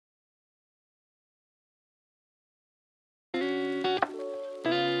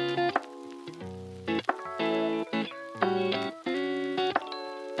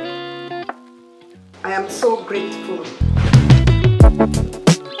am so grateful.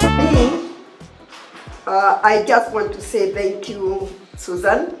 I just want to say thank you,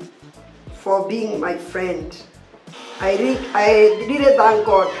 Susan, for being my friend. I really thank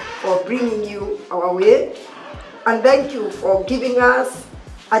God for bringing you our way, and thank you for giving us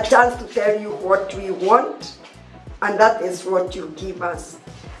a chance to tell you what we want, and that is what you give us.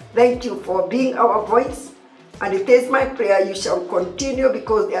 Thank you for being our voice, and it is my prayer you shall continue,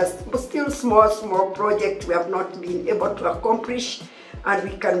 because there are still small projects we have not been able to accomplish, and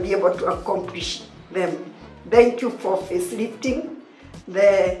we can be able to accomplish them. Thank you for facelifting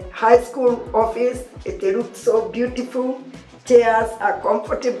the high school office. It looks so beautiful. Chairs are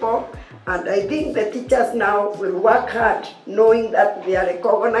comfortable, and I think the teachers now will work hard knowing that they are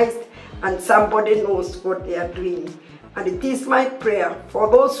recognized and somebody knows what they are doing. And it is my prayer for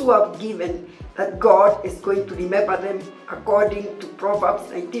those who have given that God is going to remember them, according to Proverbs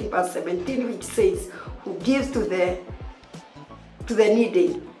 19 verse 17, which says, who gives to the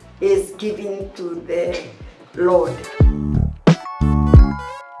needy is giving to the Lord.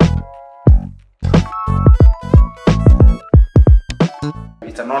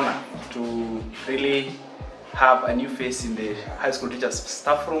 It's an honor to really have a new face in the high school teachers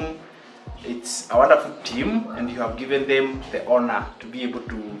staff room. It's a wonderful team, and you have given them the honor to be able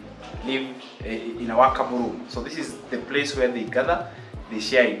to live in a workable room. So this is the place where they gather, they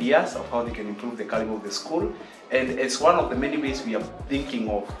share ideas of how they can improve the caliber of the school, and it's one of the many ways we are thinking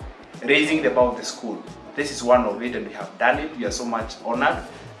of raising the bar of the school. This is one of it, and we have done it. We are so much honored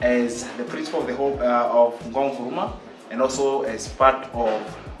as the principal of the whole of Ngong Huruma, and also as part of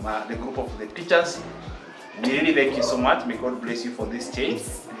the group of the teachers. We really thank you so much. May God bless you for this change.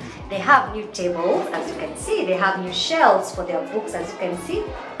 They have new tables, as you can see. They have new shelves for their books, as you can see.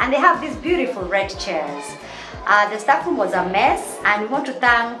 And they have these beautiful red chairs. The staff room was a mess, and we want to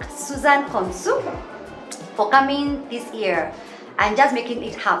thank Susan Konsu for coming this year and just making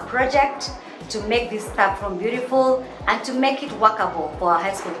it her project to make this staff room beautiful and to make it workable for our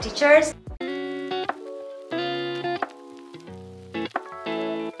high school teachers.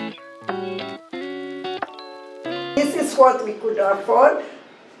 This is what we could afford,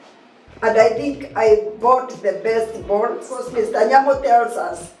 and I think I bought the best balls, because Mr. Nyamo tells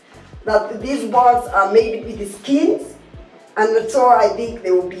us that these balls are made with skins, and so I think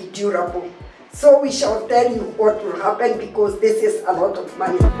they will be durable. So we shall tell you what will happen, because this is a lot of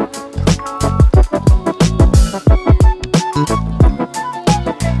money.